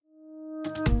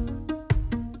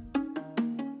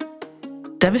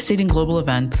Devastating global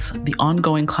events, the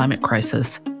ongoing climate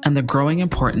crisis, and the growing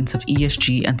importance of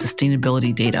ESG and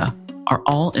sustainability data are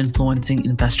all influencing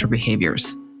investor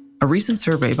behaviors. A recent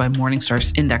survey by Morningstar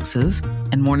Indexes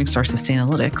and Morningstar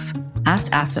Sustainalytics asked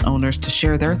asset owners to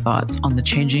share their thoughts on the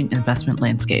changing investment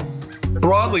landscape.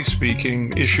 Broadly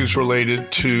speaking, issues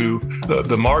related to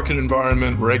the market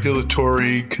environment,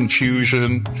 regulatory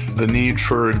confusion, the need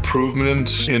for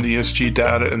improvements in ESG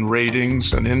data and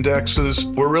ratings and indexes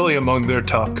were really among their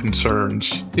top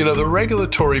concerns. The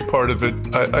regulatory part of it,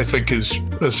 I think, is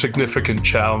a significant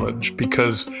challenge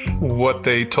because what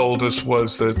they told us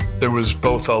was that there was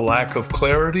both a lack of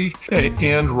clarity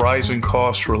and rising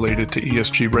costs related to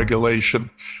ESG regulation.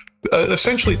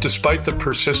 Essentially, despite the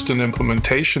persistent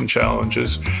implementation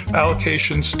challenges,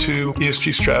 allocations to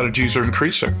ESG strategies are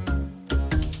increasing.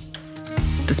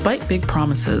 Despite big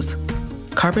promises,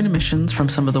 carbon emissions from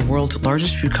some of the world's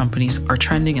largest food companies are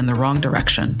trending in the wrong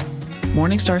direction.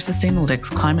 Morningstar Sustainalytics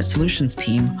Climate Solutions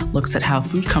team looks at how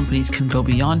food companies can go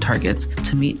beyond targets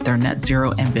to meet their net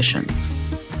zero ambitions.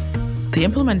 The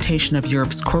implementation of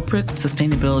Europe's Corporate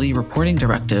Sustainability Reporting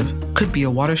Directive could be a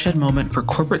watershed moment for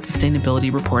corporate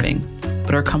sustainability reporting,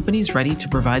 but are companies ready to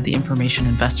provide the information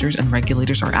investors and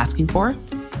regulators are asking for?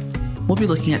 We'll be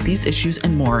looking at these issues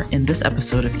and more in this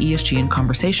episode of ESG in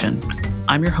Conversation.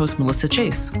 I'm your host, Melissa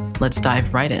Chase. Let's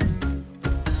dive right in.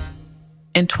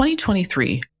 In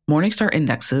 2023, Morningstar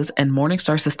Indexes and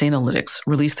Morningstar Sustainalytics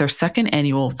released their second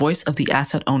annual Voice of the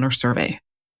Asset Owner survey.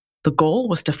 The goal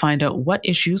was to find out what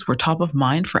issues were top of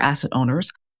mind for asset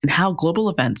owners and how global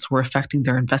events were affecting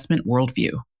their investment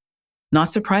worldview.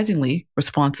 Not surprisingly,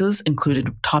 responses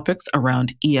included topics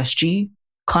around ESG,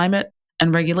 climate,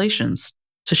 and regulations.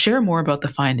 To share more about the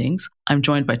findings, I'm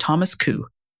joined by Thomas Koo,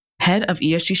 Head of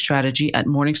ESG Strategy at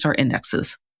Morningstar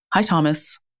Indexes. Hi,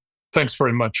 Thomas. Thanks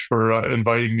very much for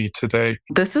inviting me today.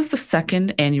 This is the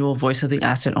second annual Voice of the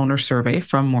Asset Owner survey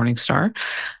from Morningstar.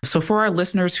 So for our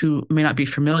listeners who may not be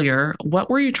familiar, what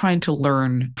were you trying to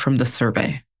learn from this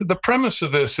survey? The premise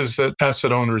of this is that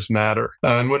asset owners matter.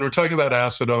 And when we're talking about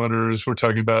asset owners, we're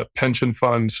talking about pension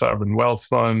funds, sovereign wealth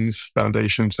funds,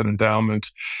 foundations, and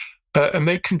endowments. And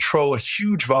they control a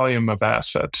huge volume of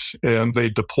assets, and they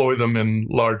deploy them in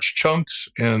large chunks.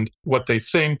 And what they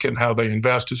think and how they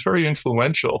invest is very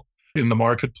influential in the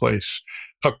marketplace.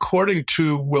 According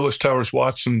to Willis Towers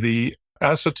Watson, the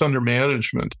assets under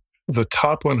management, the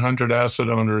top 100 asset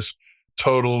owners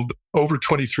totaled over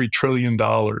 $23 trillion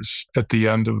at the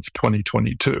end of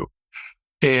 2022.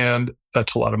 And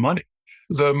that's a lot of money.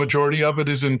 The majority of it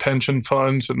is in pension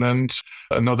funds, and then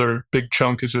another big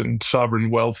chunk is in sovereign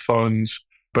wealth funds,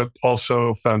 but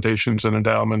also foundations and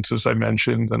endowments, as I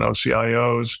mentioned, and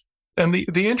OCIOs. And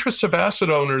the interests of asset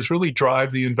owners really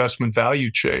drive the investment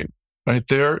value chain. Right?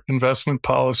 Their investment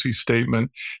policy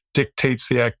statement dictates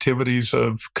the activities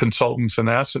of consultants and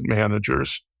asset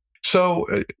managers. So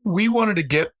we wanted to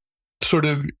get sort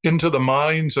of into the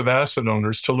minds of asset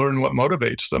owners to learn what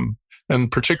motivates them,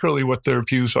 and particularly what their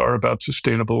views are about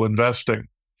sustainable investing.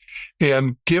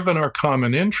 And given our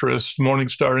common interests,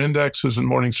 Morningstar Indexes and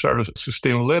Morningstar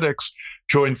Sustainalytics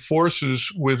joined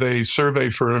forces with a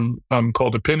survey firm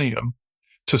called Opinium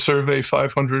to survey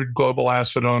 500 global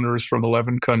asset owners from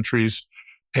 11 countries.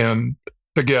 And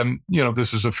again,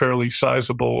 this is a fairly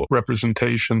sizable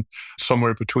representation,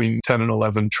 somewhere between 10 and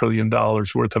 $11 trillion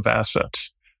worth of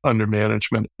assets under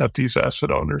management at these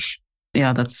asset owners.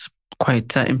 Yeah, that's quite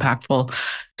impactful.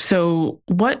 So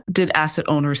what did asset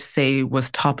owners say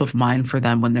was top of mind for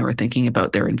them when they were thinking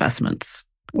about their investments?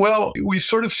 Well, we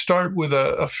sort of start with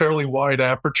a fairly wide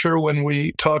aperture when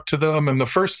we talk to them. And the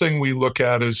first thing we look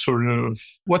at is sort of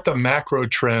what the macro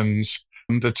trends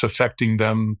that's affecting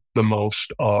them the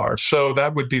most are. So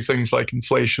that would be things like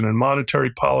inflation and monetary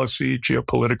policy,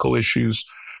 geopolitical issues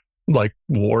like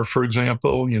war, for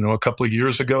example. A couple of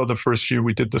years ago, the first year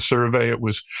we did the survey, it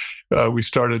was we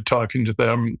started talking to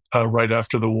them right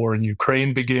after the war in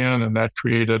Ukraine began, and that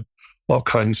created all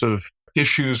kinds of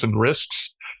issues and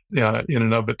risks in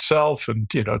and of itself. And,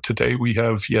 today we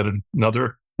have yet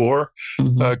another war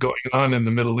going on in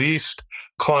the Middle East,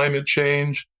 climate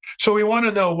change. So we want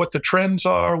to know what the trends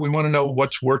are. We want to know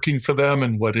what's working for them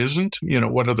and what isn't.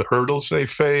 What are the hurdles they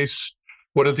face?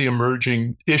 What are the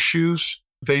emerging issues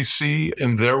they see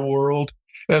in their world?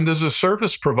 And as a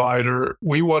service provider,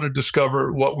 we want to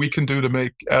discover what we can do to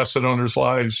make asset owners'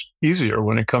 lives easier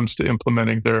when it comes to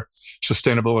implementing their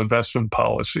sustainable investment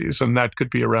policies. And that could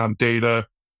be around data,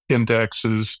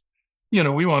 indexes.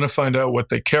 We want to find out what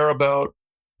they care about,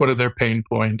 what are their pain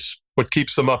points, what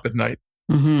keeps them up at night.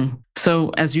 So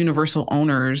as universal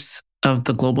owners, of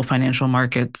the global financial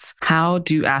markets, how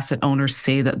do asset owners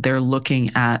say that they're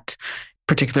looking at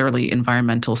particularly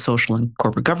environmental, social, and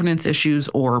corporate governance issues,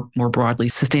 or more broadly,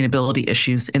 sustainability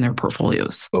issues in their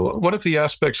portfolios? Well, one of the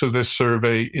aspects of this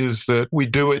survey is that we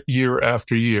do it year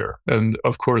after year. And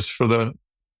of course,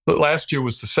 but last year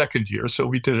was the second year, so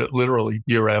we did it literally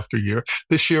year after year.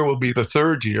 This year will be the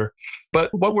third year.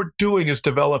 But what we're doing is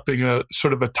developing a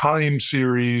sort of a time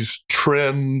series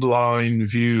trend line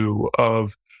view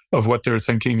of what their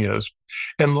thinking is.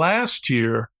 And last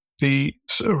year, the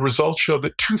results show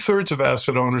that 2/3 of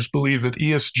asset owners believe that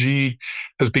ESG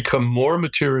has become more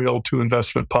material to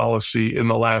investment policy in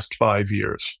the last 5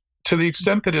 years. To the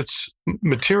extent that it's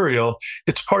material,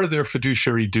 it's part of their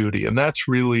fiduciary duty. And that's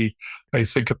really, I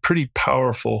think, a pretty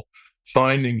powerful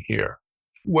finding here.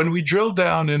 When we drill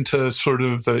down into sort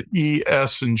of the E,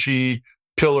 S, and G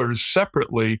pillars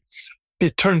separately,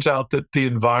 it turns out that the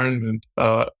environment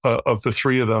of the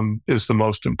three of them is the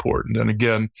most important. And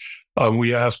again,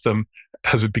 we asked them,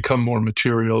 has it become more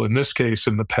material in this case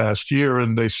in the past year?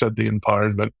 And they said the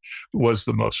environment was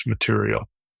the most material.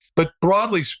 But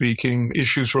broadly speaking,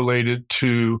 issues related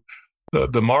to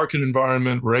the market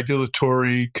environment,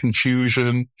 regulatory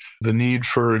confusion, the need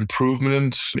for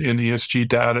improvements in ESG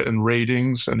data and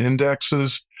ratings and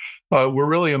indexes were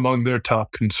really among their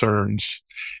top concerns.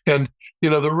 And,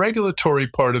 the regulatory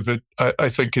part of it, I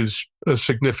think, is a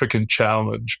significant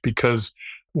challenge because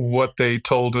what they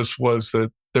told us was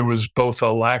that there was both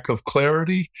a lack of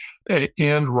clarity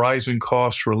and rising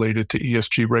costs related to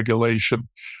ESG regulation.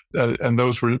 And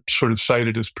those were sort of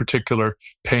cited as particular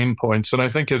pain points. And I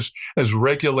think as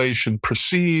regulation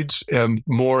proceeds and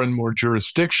more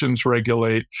jurisdictions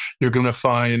regulate, you're going to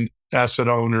find asset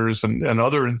owners and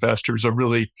other investors are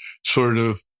really sort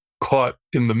of caught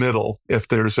in the middle if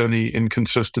there's any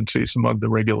inconsistencies among the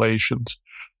regulations.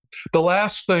 The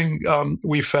last thing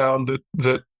we found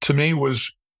that to me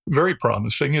was very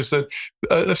promising is that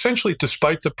essentially,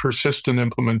 despite the persistent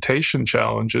implementation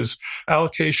challenges,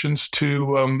 allocations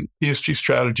to ESG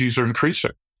strategies are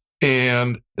increasing.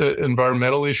 And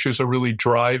environmental issues are really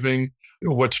driving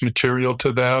what's material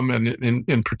to them, and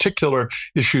in particular,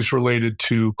 issues related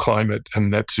to climate and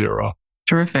net zero.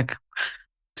 Terrific.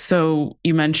 So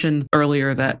you mentioned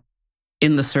earlier that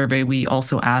in the survey, we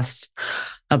also asked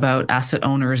about asset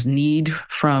owners' need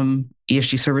from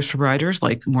ESG service providers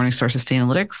like Morningstar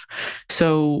Sustainalytics.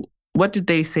 So what did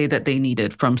they say that they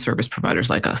needed from service providers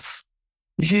like us?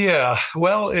 Yeah,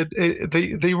 well,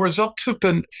 the results have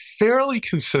been fairly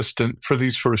consistent for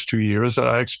these first 2 years, and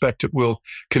I expect it will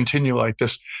continue like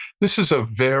this. This is a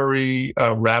very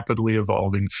rapidly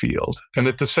evolving field. And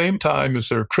at the same time as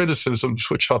there are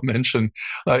criticisms, which I'll mention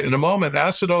in a moment,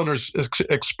 asset owners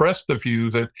expressed the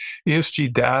view that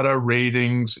ESG data,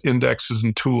 ratings, indexes,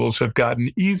 and tools have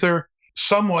gotten either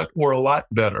somewhat or a lot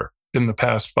better in the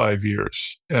past 5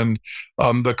 years. And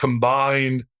the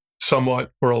combined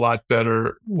somewhat or a lot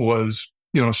better was,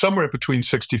 somewhere between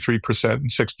 63% and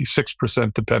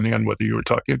 66%, depending on whether you were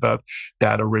talking about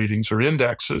data ratings or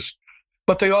indexes.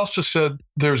 But they also said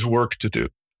there's work to do.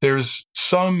 There's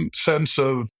some sense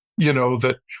of,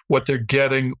 that what they're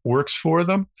getting works for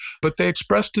them, but they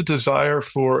expressed a desire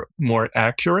for more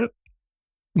accurate,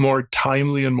 more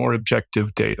timely, and more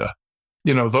objective data.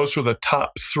 Those were the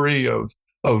top three of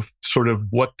sort of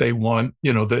what they want,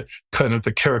 the kind of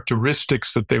the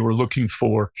characteristics that they were looking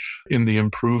for in the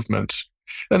improvements.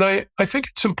 And I think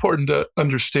it's important to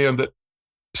understand that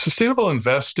sustainable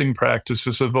investing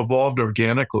practices have evolved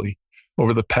organically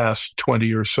over the past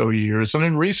 20 or so years. And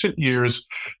in recent years,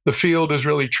 the field is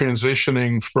really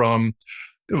transitioning from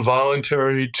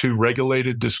voluntary to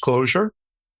regulated disclosure,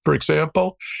 for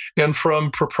example, and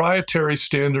from proprietary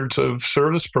standards of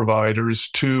service providers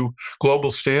to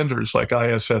global standards like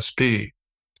ISSP.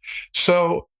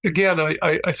 So again,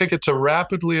 I think it's a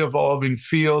rapidly evolving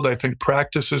field. I think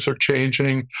practices are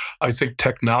changing. I think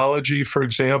technology, for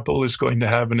example, is going to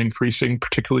have an increasing,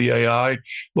 particularly AI,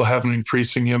 will have an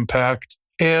increasing impact.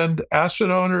 And asset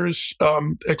owners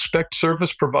expect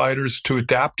service providers to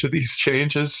adapt to these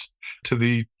changes, to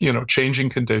the changing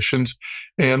conditions,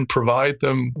 and provide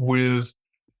them with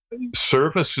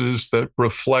services that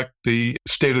reflect the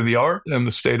state of the art and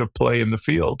the state of play in the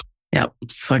field. Yeah.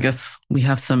 So I guess we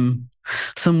have some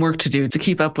work to do to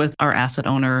keep up with our asset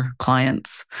owner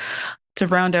clients. To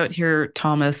round out here,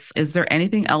 Thomas, is there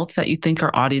anything else that you think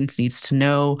our audience needs to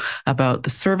know about the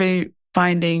survey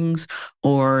findings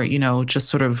or, just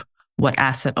sort of what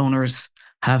asset owners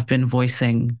have been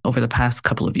voicing over the past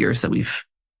couple of years that we've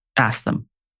asked them?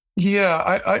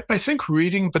 Yeah, I think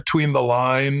reading between the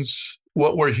lines,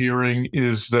 what we're hearing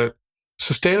is that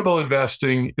sustainable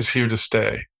investing is here to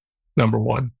stay, number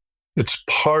one. It's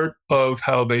part of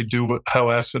how how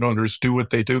asset owners do what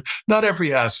they do. Not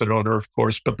every asset owner, of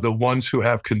course, but the ones who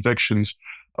have convictions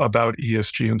about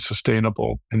ESG and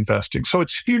sustainable investing. So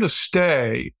it's here to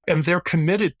stay, and they're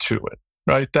committed to it,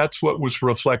 right? That's what was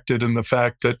reflected in the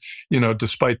fact that,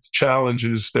 despite the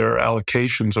challenges, their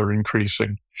allocations are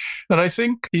increasing. And I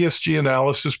think ESG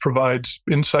analysis provides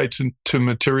insights into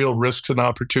material risks and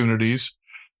opportunities,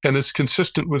 and is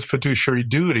consistent with fiduciary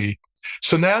duty.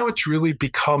 So now it's really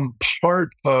become part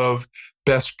of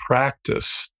best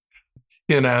practice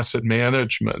in asset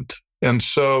management. And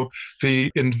so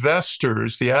the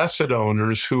investors, the asset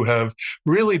owners who have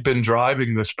really been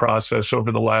driving this process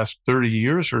over the last 30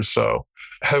 years or so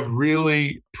have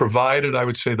really provided, I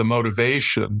would say, the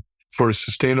motivation for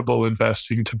sustainable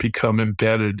investing to become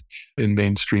embedded in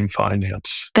mainstream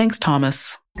finance. Thanks,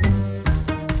 Thomas.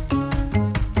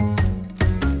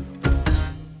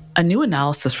 A new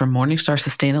analysis from Morningstar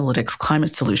Sustainalytics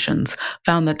Climate Solutions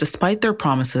found that despite their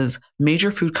promises,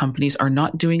 major food companies are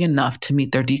not doing enough to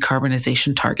meet their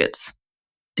decarbonization targets.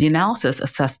 The analysis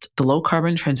assessed the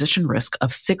low-carbon transition risk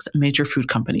of 6 major food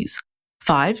companies,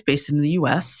 5 based in the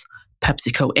U.S.,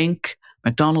 PepsiCo Inc.,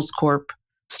 McDonald's Corp.,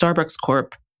 Starbucks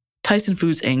Corp., Tyson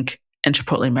Foods Inc., and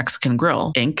Chipotle Mexican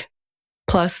Grill Inc.,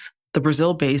 plus the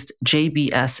Brazil-based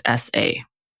JBS SA.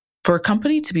 For a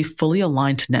company to be fully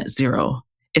aligned to net zero,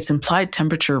 its implied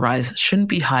temperature rise shouldn't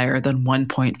be higher than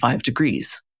 1.5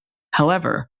 degrees.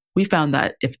 However, we found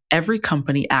that if every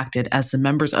company acted as the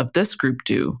members of this group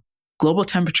do, global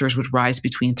temperatures would rise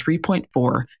between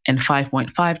 3.4 and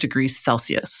 5.5 degrees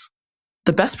Celsius.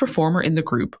 The best performer in the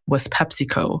group was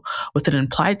PepsiCo, with an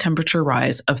implied temperature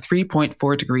rise of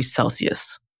 3.4 degrees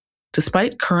Celsius.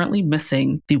 Despite currently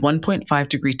missing the 1.5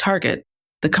 degree target,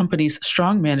 the company's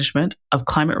strong management of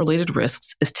climate-related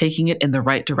risks is taking it in the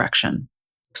right direction.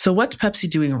 So what's Pepsi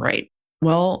doing right?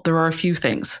 Well, there are a few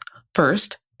things.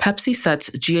 First, Pepsi sets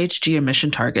GHG emission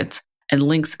targets and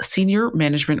links senior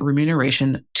management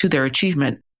remuneration to their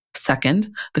achievement.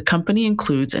 Second, the company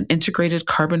includes an integrated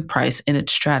carbon price in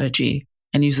its strategy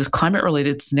and uses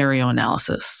climate-related scenario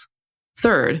analysis.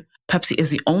 Third, Pepsi is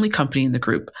the only company in the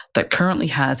group that currently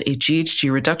has a GHG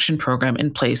reduction program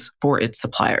in place for its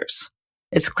suppliers.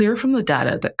 It's clear from the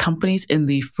data that companies in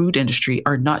the food industry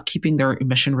are not keeping their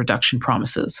emission reduction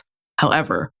promises.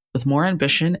 However, with more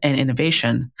ambition and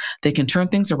innovation, they can turn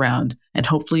things around and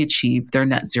hopefully achieve their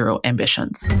net zero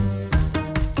ambitions.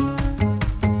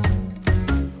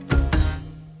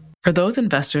 For those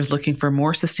investors looking for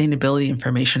more sustainability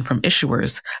information from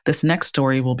issuers, this next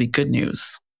story will be good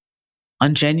news.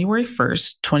 On January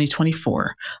 1st,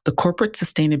 2024, the Corporate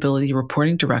Sustainability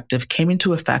Reporting Directive came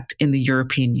into effect in the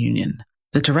European Union.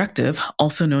 The directive,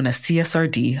 also known as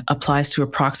CSRD, applies to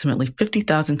approximately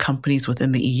 50,000 companies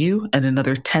within the EU and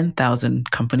another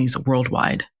 10,000 companies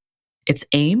worldwide. Its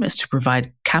aim is to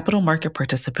provide capital market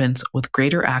participants with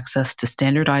greater access to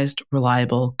standardized,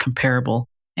 reliable, comparable,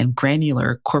 and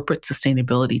granular corporate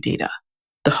sustainability data.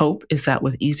 The hope is that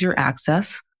with easier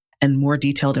access and more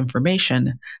detailed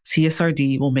information,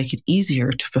 CSRD will make it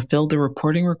easier to fulfill the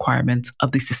reporting requirements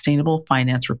of the Sustainable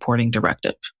Finance Reporting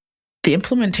Directive. The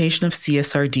implementation of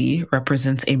CSRD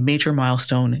represents a major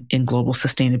milestone in global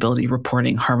sustainability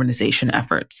reporting harmonization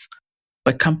efforts,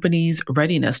 but companies'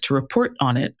 readiness to report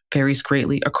on it varies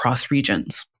greatly across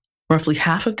regions. Roughly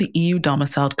half of the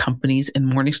EU-domiciled companies in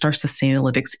Morningstar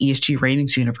Sustainalytics ESG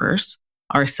ratings universe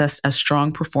are assessed as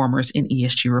strong performers in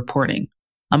ESG reporting.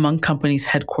 Among companies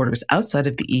headquarters outside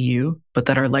of the EU, but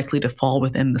that are likely to fall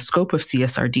within the scope of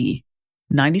CSRD,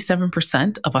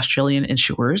 97% of Australian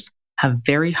issuers have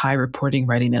very high reporting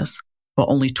readiness, while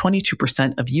only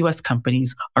 22% of US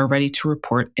companies are ready to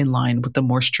report in line with the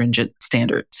more stringent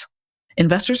standards.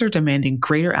 Investors are demanding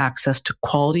greater access to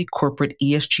quality corporate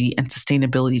ESG and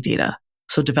sustainability data,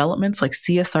 so developments like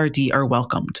CSRD are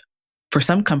welcomed. For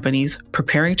some companies,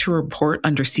 preparing to report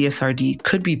under CSRD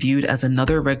could be viewed as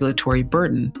another regulatory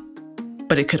burden,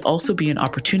 but it could also be an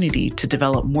opportunity to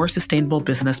develop more sustainable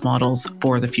business models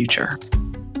for the future.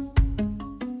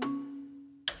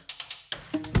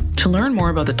 To learn more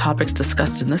about the topics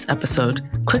discussed in this episode,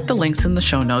 click the links in the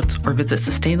show notes or visit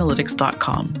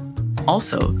sustainalytics.com.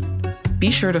 Also,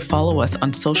 be sure to follow us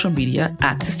on social media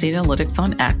at Sustainalytics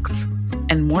on X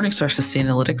and Morningstar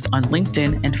Sustainalytics on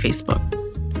LinkedIn and Facebook.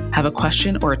 Have a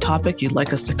question or a topic you'd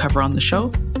like us to cover on the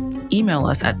show? Email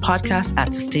us at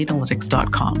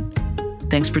podcast@sustainalytics.com.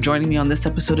 Thanks for joining me on this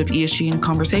episode of ESG in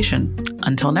Conversation.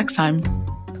 Until next time.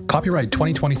 Copyright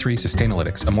 2023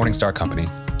 Sustainalytics, a Morningstar company.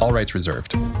 All rights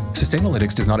reserved.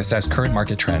 Sustainalytics does not assess current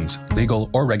market trends, legal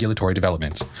or regulatory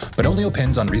developments, but only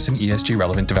opines on recent ESG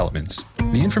relevant developments.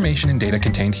 The information and data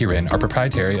contained herein are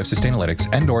proprietary of Sustainalytics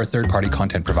and/or third-party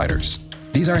content providers.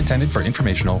 These are intended for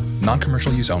informational,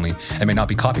 non-commercial use only and may not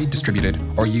be copied, distributed,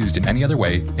 or used in any other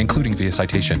way, including via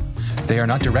citation. They are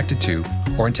not directed to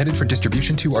or intended for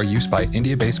distribution to or use by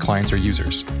India-based clients or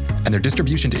users, and their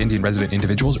distribution to Indian resident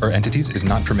individuals or entities is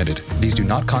not permitted. These do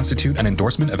not constitute an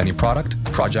endorsement of any product,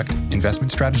 project,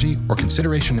 investment strategy, or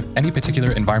consideration of any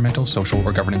particular environmental, social,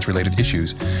 or governance-related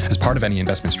issues as part of any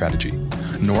investment strategy,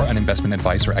 nor an investment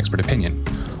advice or expert opinion,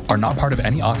 are not part of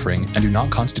any offering and do not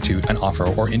constitute an offer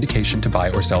or indication to buy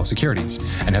or sell securities,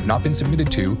 and have not been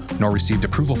submitted to nor received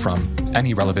approval from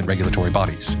any relevant regulatory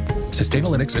bodies.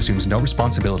 Sustainalytics assumes no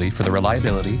responsibility for the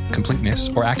reliability, completeness,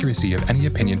 or accuracy of any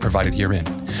opinion provided herein,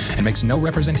 and makes no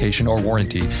representation or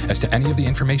warranty as to any of the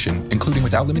information, including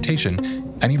without limitation,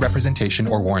 any representation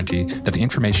or warranty that the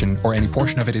information or any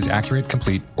portion of it is accurate,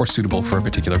 complete, or suitable for a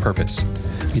particular purpose.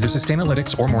 Neither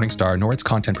Sustainalytics or Morningstar nor its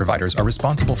content providers are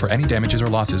responsible for any damages or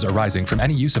losses arising from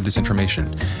any use of this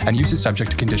information, and use is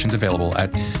subject to conditions available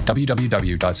at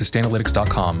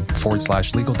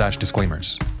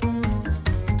www.sustainalytics.com/legal-disclaimers.